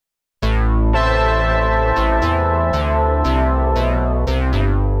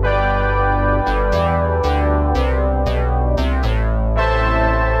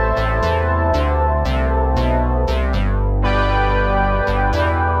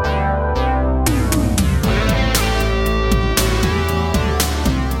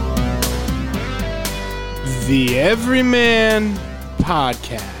The Everyman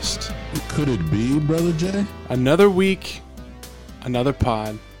Podcast. Could it be, Brother Jay? Another week, another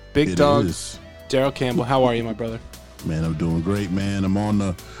pod. Big dog, Daryl Campbell. How are you, my brother? Man, I'm doing great, man. I'm on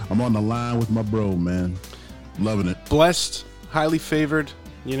the line with my bro, man. Loving it. Blessed, highly favored,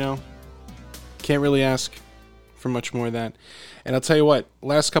 Can't really ask for much more of that. And I'll tell you what,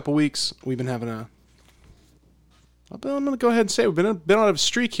 last couple weeks, we've been having I'm going to go ahead and say we've been on a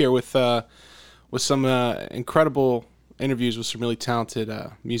streak here with some incredible interviews with some really talented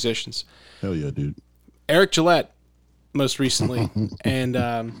musicians. Hell yeah, dude. Eric Gillette, most recently. And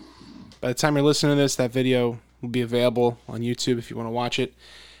by the time you're listening to this, that video will be available on YouTube if you want to watch it.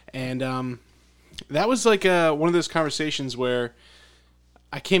 And that was like one of those conversations where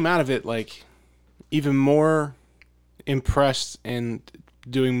I came out of it like even more impressed and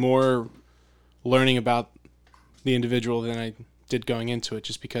doing more learning about the individual than I did going into it,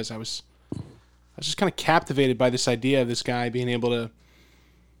 just because I was just kind of captivated by this idea of this guy being able to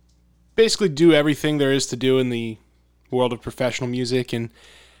basically do everything there is to do in the world of professional music, and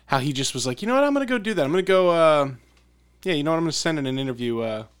how he just was like, you know what, I'm going to go do that. I'm going to go, I'm going to send in an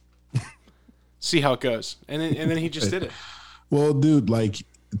interview, see how it goes. And then he just did it. Well, dude, like,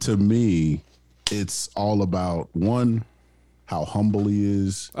 to me, it's all about, one, how humble he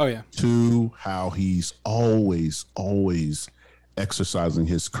is. Oh, yeah. Two, how he's always exercising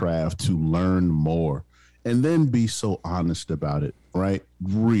his craft to learn more, and then be so honest about it, right?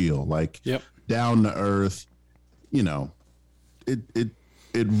 Real, like, yep. Down to earth. It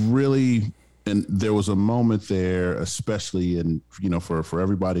really, and there was a moment there, especially in, for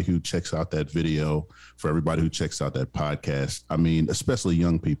everybody who checks out that video, for everybody who checks out that podcast, I mean, especially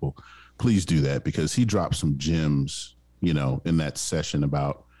young people, please do that, because he dropped some gems, in that session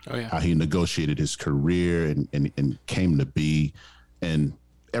about how he negotiated his career and came to be. And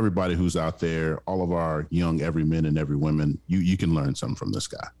everybody who's out there, all of our young everymen and every women, you can learn something from this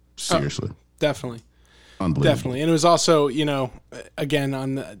guy. Seriously. Definitely. Unbelievable. Definitely. And it was also, again,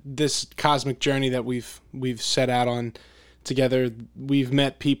 on this cosmic journey that we've set out on together, we've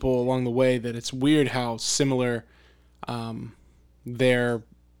met people along the way that it's weird how similar their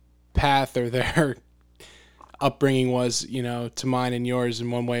path or their upbringing was, to mine and yours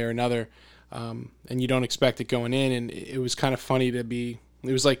in one way or another. And you don't expect it going in. And it was kind of funny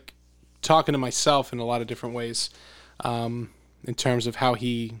it was like talking to myself in a lot of different ways, in terms of how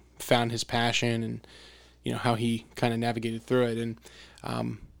he found his passion and, how he kind of navigated through it.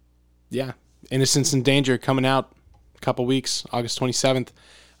 And, Innocence in Danger coming out a couple weeks, August 27th.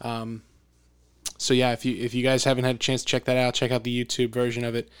 So yeah, if you guys haven't had a chance to check that out, check out the YouTube version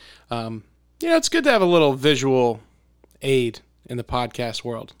of it. It's good to have a little visual aid in the podcast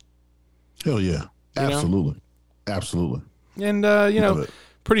world. Hell yeah. Absolutely. Absolutely. And,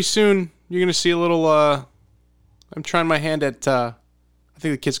 pretty soon you're going to see a little, I'm trying my hand at, I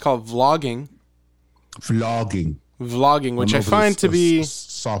think the kids call it vlogging. Vlogging, which I find to be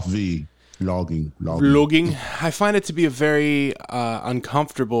soft V. Vlogging. I find it to be a very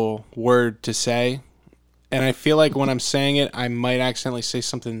uncomfortable word to say. And I feel like when I'm saying it, I might accidentally say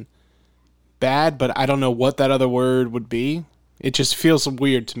something bad, but I don't know what that other word would be. It just feels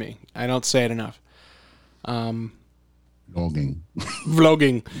weird to me. I don't say it enough. Vlogging.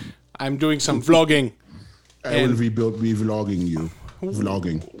 I'm doing some vlogging. I will be vlogging you.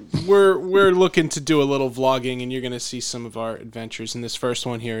 Vlogging. We're looking to do a little vlogging, and you're going to see some of our adventures. And this first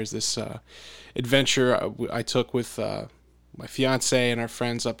one here is this adventure I took with my fiance and our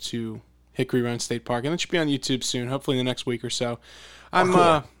friends up to Hickory Run State Park, and it should be on YouTube soon, hopefully in the next week or so.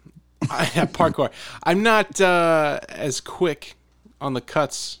 Parkour. I'm not as quick on the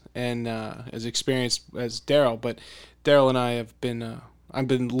cuts and as experienced as Daryl, but Daryl and I have been I've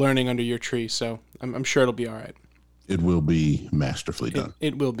been learning under your tree, so I'm sure it'll be all right. It will be masterfully done.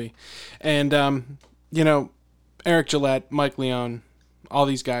 It will be. And Eric Gillette, Mike Leone, all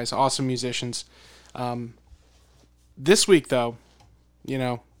these guys, awesome musicians. This week though,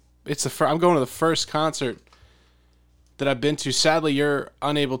 it's I'm going to the first concert that I've been to. Sadly, you're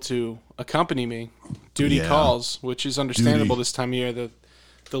unable to accompany me. Duty calls, which is understandable this time of year.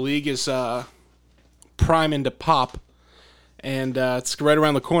 The league is priming to pop, and it's right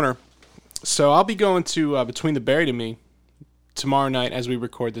around the corner. So I'll be going to Between the Buried and Me tomorrow night as we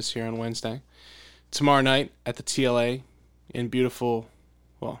record this here on Wednesday. Tomorrow night at the TLA in beautiful,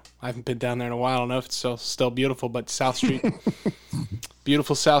 well, I haven't been down there in a while. I don't know if it's still beautiful, but South Street.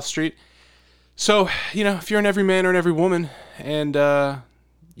 Beautiful South Street. So, if you're an every man or an every woman and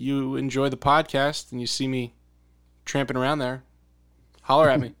you enjoy the podcast and you see me tramping around there, holler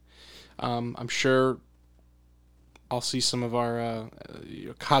at me. I'm sure I'll see some of our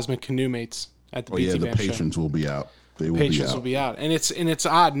Cosmic Canoe mates at the Oh BT yeah, the Band patrons show. will be out. They will Patrons be will out. be out, and it's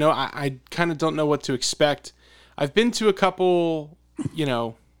odd. No, I kind of don't know what to expect. I've been to a couple,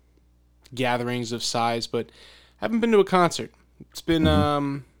 gatherings of size, but haven't been to a concert. It's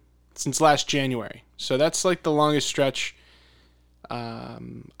been since last January, so that's like the longest stretch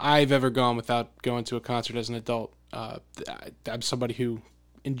I've ever gone without going to a concert as an adult. I'm somebody who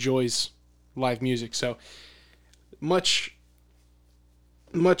enjoys live music, so much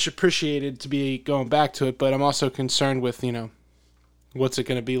appreciated to be going back to it. But I'm also concerned with what's it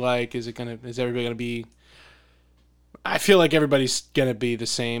going to be like? Is everybody going to be? I feel like everybody's going to be the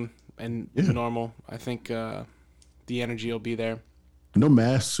same and normal. I think the energy will be there. No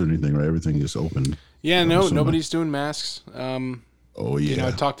masks or anything, right? Everything is open. Yeah, nobody's doing masks. Oh yeah.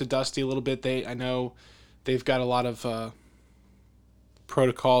 I talked to Dusty a little bit. I know they've got a lot of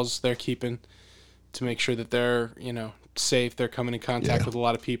protocols they're keeping to make sure that they're safe. They're coming in contact with a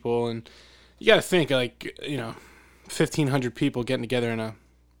lot of people, and you got to think 1,500 people getting together in a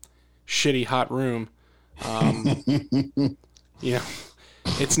shitty hot room.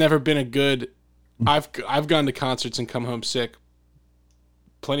 It's never been a good. I've gone to concerts and come home sick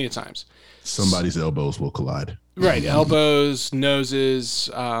plenty of times. Somebody's elbows will collide. Right, elbows, noses.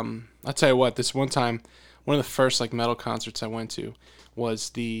 I'll tell you what. This one time, one of the first metal concerts I went to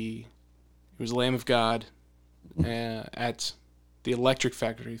was it was Lamb of God at the Electric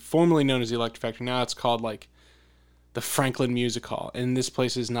Factory, formerly known as the Electric Factory. Now it's called the Franklin Music Hall, and this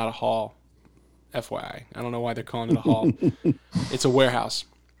place is not a hall. FYI, I don't know why they're calling it a hall. It's a warehouse.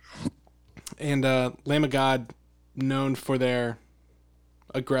 And Lamb of God, known for their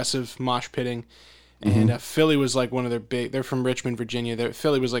aggressive mosh pitting, and Philly was one of their big. They're from Richmond, Virginia.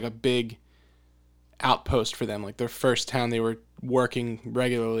 Philly was a big outpost for them, their first town they were working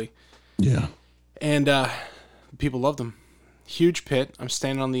regularly. Yeah, and people loved them. Huge pit. I'm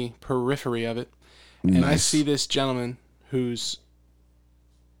standing on the periphery of it, and I see this gentleman who's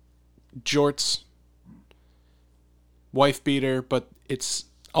jorts, wife beater, but it's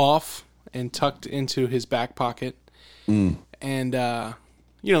off and tucked into his back pocket, and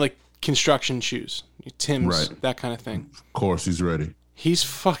construction shoes, Tim's, that kind of thing. Of course, he's ready. He's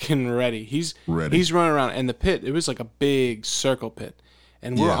fucking ready. He's running around, and the pit, it was a big circle pit,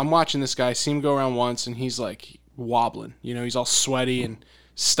 and I'm watching this guy. See him go around once, and he's wobbling. He's all sweaty and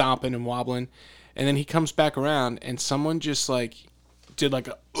stomping and wobbling, and then he comes back around, and someone just did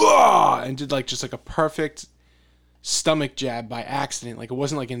just a perfect stomach jab by accident. It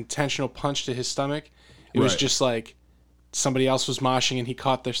wasn't an intentional punch to his stomach. It was just somebody else was moshing and he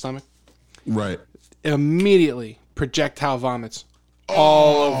caught their stomach. Right. Immediately projectile vomits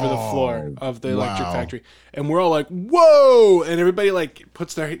all over the floor of the Electric Factory, and we're all whoa, and everybody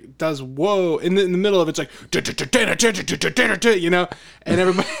does whoa in the middle of it's and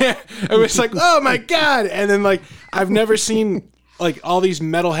everybody's oh my god, and then I've never seen all these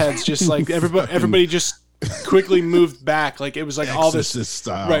metalheads just everybody just quickly moved back. It was all this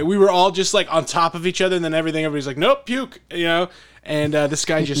style. Right, we were all just on top of each other, and then everybody's nope, puke, and this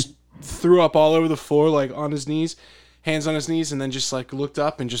guy just threw up all over the floor, on his knees, hands on his knees, and then just looked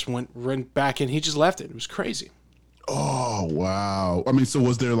up and just went back, and he just left it. It was crazy. Oh wow. I mean, so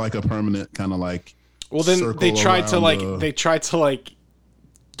was there a permanent kind of well, then they tried to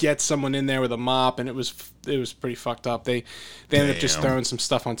get someone in there with a mop, and it was pretty fucked up. They ended up just throwing some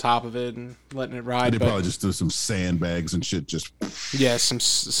stuff on top of it and letting it ride. They probably just threw some sandbags and shit. Just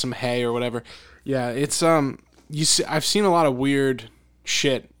some hay or whatever. Yeah, it's I've seen a lot of weird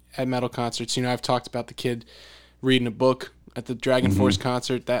shit at metal concerts. I've talked about the kid reading a book at the Dragon Force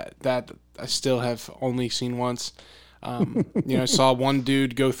concert. That I still have only seen once. I saw one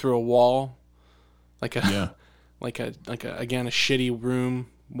dude go through a wall, like a shitty room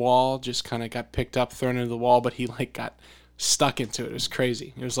wall, just kind of got picked up, thrown into the wall, but he got stuck into it. It was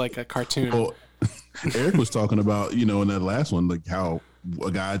crazy. It was like a cartoon. Well, Eric was talking about, in that last one, how a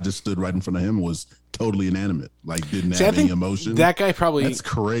guy just stood right in front of him and was totally inanimate, didn't have any emotion. That guy probably, that's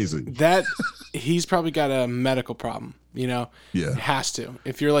crazy. He's probably got a medical problem, Yeah. It has to.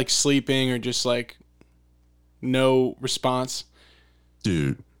 If you're sleeping or just no response.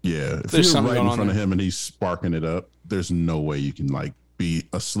 Dude, yeah. If there's you're something right in going front on of him and he's sparking it up, there's no way you can be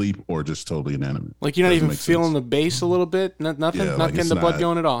asleep or just totally inanimate. You're not even feeling the bass a little bit? Nothing? Not getting the blood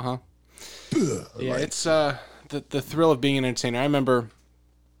going at all, huh? Yeah, it's the thrill of being an entertainer. I remember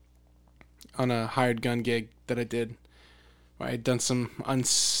on a hired gun gig that I did, where I had done some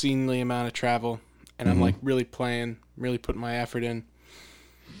unseemly amount of travel, and I'm really playing, really putting my effort in,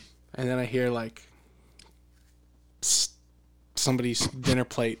 and then I hear somebody's dinner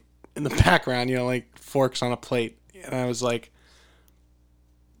plate in the background, forks on a plate, and I was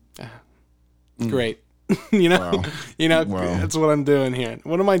Great. You know, Wow. Wow. that's what I'm doing here.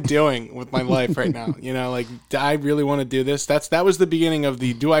 What am I doing with my life right now? You know, like, do I really want to do this? That was the beginning of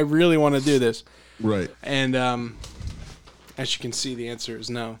the, do I really want to do this? Right. And as you can see, the answer is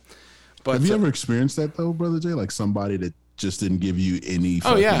no. But have you ever experienced that though, Brother Jay? Like somebody that just didn't give you any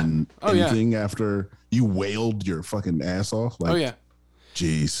fucking anything after you wailed your fucking ass off? Like,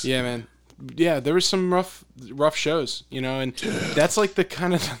 jeez. Yeah, man. Yeah, there was some rough shows, you know, and that's like the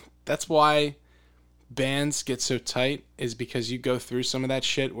kind of, that's why bands get so tight, is because you go through some of that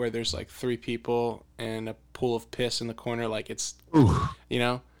shit where there's like 3 people and a pool of piss in the corner, like it's, you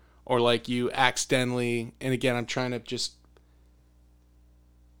know, or like you accidentally, and again, I'm trying to just,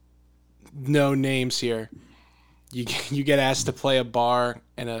 no names here. You get asked to play a bar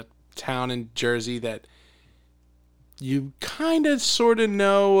in a town in Jersey that you kind of sort of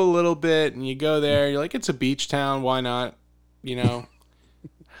know a little bit, and you go there, you're like, it's a beach town, why not? You know,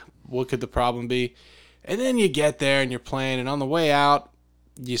 what could the problem be? And then you get there and you're playing, and on the way out,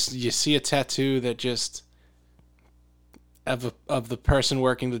 you see a tattoo that just of the person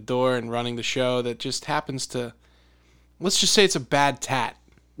working the door and running the show that just happens to, let's just say it's a bad tat.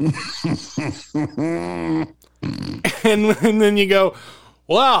 and then you go,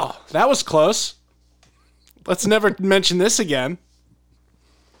 wow, that was close. Let's never mention this again.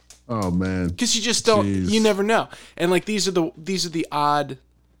 Oh man, because you just don't. Jeez. You never know. And like these are the odd,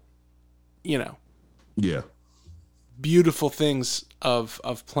 you know, beautiful things of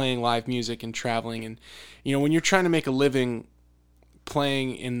playing live music and traveling, and you know, when you're trying to make a living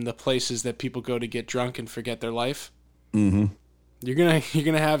playing in the places that people go to get drunk and forget their life. Mm-hmm. You're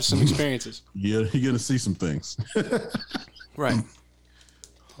gonna have some experiences. Yeah, you're gonna see some things. Right.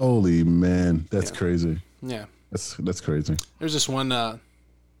 Holy man, that's crazy. Yeah. That's crazy. There's this one.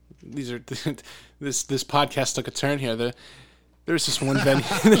 This podcast took a turn here. There's this one venue.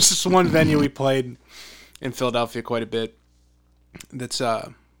 There's this one venue we played in Philadelphia quite a bit. That's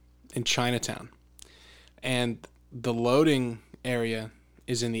in Chinatown, and the loading area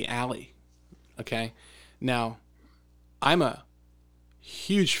is in the alley. Okay, now I'm a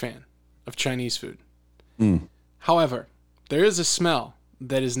huge fan of Chinese food. However, there is a smell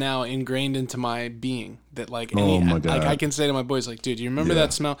that is now ingrained into my being that like, like I can say to my boys, like, dude, do you remember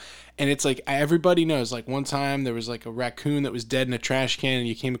that smell? And it's like, everybody knows, like one time there was like a raccoon that was dead in a trash can and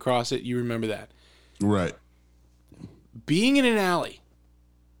you came across it. You remember that. Right. Being in an alley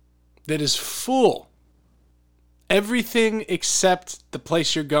that is full, everything except the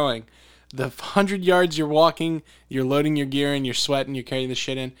place you're going, the 100 yards you're walking, you're loading your gear in, you're sweating, you're carrying the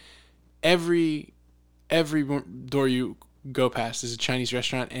shit in. Every door you go past is a Chinese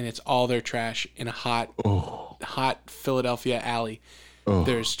restaurant, and it's all their trash in a hot Philadelphia alley.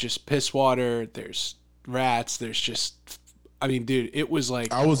 There's just piss water. There's rats. There's just, I mean, dude, it was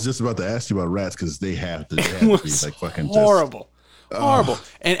like, I was just about to ask you about rats because they have to be like fucking horrible.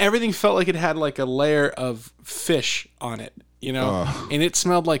 And everything felt like it had like a layer of fish on it. You know, and it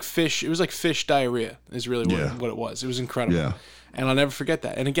smelled like fish. It was like fish diarrhea is really what it was. It was incredible. Yeah. And I'll never forget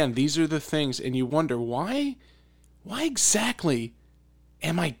that. And again, these are the things, and you wonder why exactly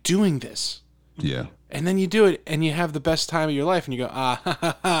am I doing this? Yeah. And then you do it, and you have the best time of your life, and you go,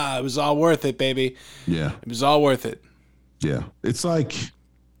 it was all worth it, baby. Yeah. It was all worth it. Yeah. It's like,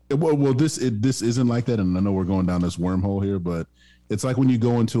 well, this isn't like that, and I know we're going down this wormhole here, but it's like when you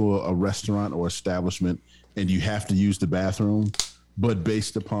go into a restaurant or establishment and you have to use the bathroom, but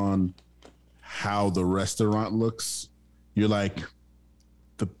based upon how the restaurant looks, you're like,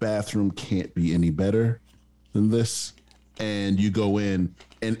 the bathroom can't be any better than this. And you go in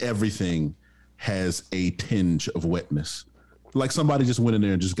and everything has a tinge of wetness. Like somebody just went in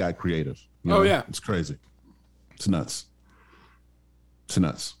there and just got creative. You know? Yeah. It's crazy. It's nuts. It's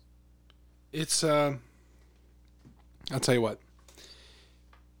nuts. It's, I'll tell you what.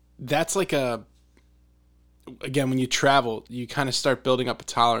 That's like again, when you travel, you kind of start building up a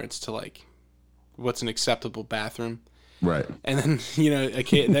tolerance to like what's an acceptable bathroom. Right. And then, you know,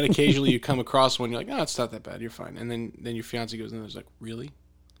 then occasionally you come across one, you're like, oh, it's not that bad, you're fine. And then your fiance goes in and is like, really?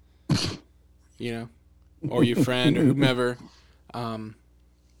 You know? Or your friend or whomever.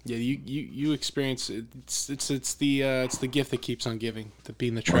 You experience it's the gift that keeps on giving, the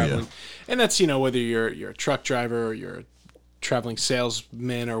being the traveling. And that's, you know, whether you're a truck driver or you're a traveling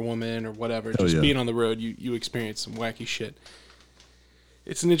salesman or woman or whatever, just being on the road, you experience some wacky shit.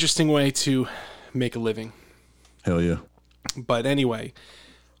 It's an interesting way to make a living. Hell yeah. But anyway,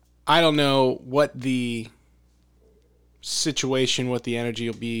 I don't know what the situation, what the energy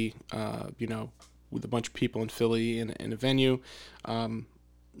will be, you know, with a bunch of people in Philly in a venue.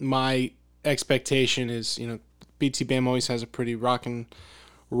 My expectation is, you know, BT Bam always has a pretty rock and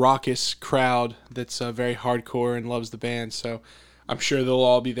raucous crowd that's very hardcore and loves the band. So I'm sure they'll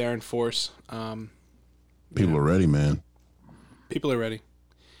all be there in force. People are ready, man. People are ready.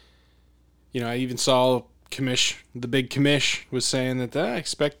 I even saw the big commish was saying that I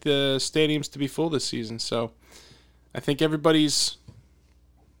expect the stadiums to be full this season. So I think everybody's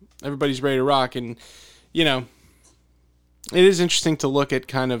ready to rock. And, it is interesting to look at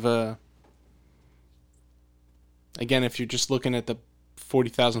kind of again, if you're just looking at the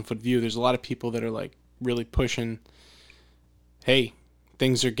 40,000 foot view, there's a lot of people that are like really pushing, hey,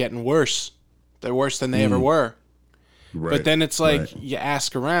 things are getting worse. They're worse than they ever were. Right. But then it's like you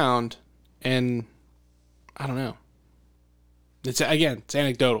ask around and I don't know. It's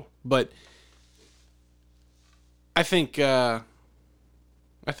anecdotal, but I think we'll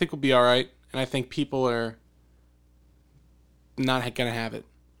be all right, and I think people are not going to have it.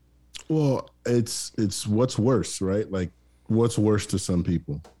 Well, it's what's worse, right? Like, what's worse to some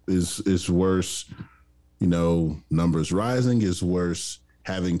people is worse. Numbers rising is worse.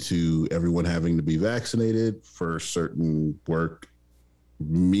 Everyone having to be vaccinated for certain work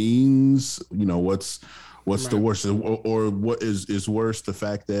means. What's the worst, or what is worse? The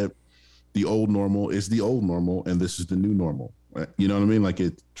fact that the old normal is the old normal, and this is the new normal. You know what I mean? Like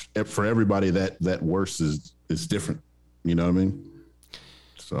for everybody, that worse is different. You know what I mean?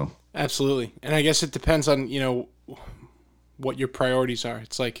 So absolutely, and I guess it depends on what your priorities are.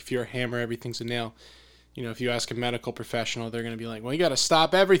 It's like if you're a hammer, everything's a nail. If you ask a medical professional, they're going to be like, "Well, you got to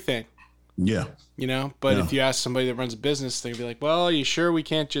stop everything." Yeah. But if you ask somebody that runs a business, they're going to be like, "Well, are you sure we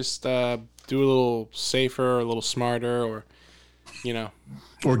can't just do a little safer or a little smarter or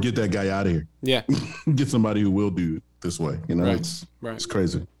or get that guy out of here." Yeah. Get somebody who will do it this way. Right. It's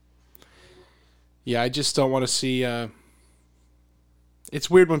crazy. Yeah, I just don't want to see it's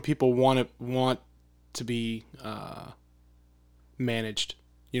weird when people want to be managed.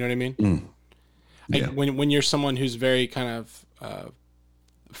 You know what I mean? Yeah. When you're someone who's very kind of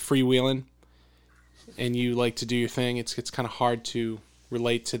freewheeling and you like to do your thing, it's kind of hard to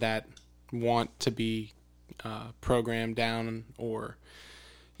relate to that want to be programmed down or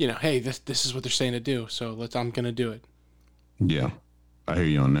hey, this is what they're saying to do, so I'm gonna do it. Yeah, I hear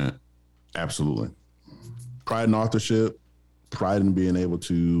you on that. Absolutely. Pride in authorship, pride in being able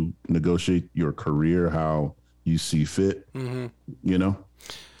to negotiate your career how you see fit. Mm-hmm.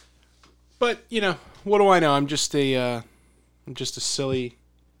 But what do I know? I'm just a silly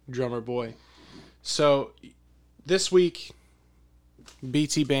drummer boy. So this week,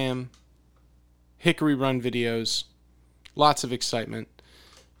 BT Bam, Hickory Run videos, lots of excitement.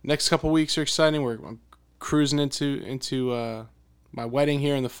 Next couple weeks are exciting. I'm cruising into my wedding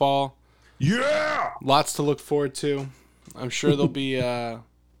here in the fall. Yeah, lots to look forward to. I'm sure there'll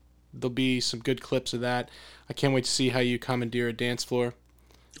be some good clips of that. I can't wait to see how you commandeer a dance floor.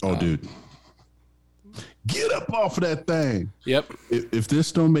 Oh, dude. Get up off of that thing. Yep. If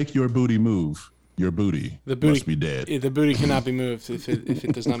this don't make your booty move, your booty must be dead. The booty cannot be moved if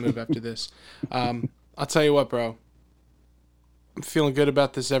it does not move after this. I'll tell you what, bro. I'm feeling good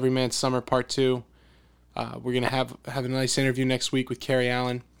about this Everyman Summer Part 2. We're going to have a nice interview next week with Kerry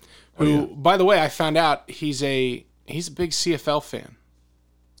Allen, who, by the way, I found out he's a big CFL fan.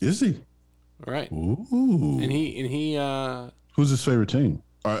 Is he? Right. Ooh. And he who's his favorite team?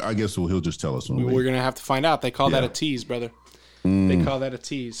 I guess he'll just tell us when we're going to have to find out. They call that a tease, brother. They call that a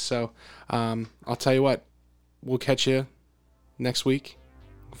tease. So I'll tell you what. We'll catch you next week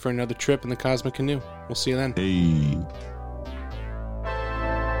for another trip in the Cosmic Canoe. We'll see you then. Hey.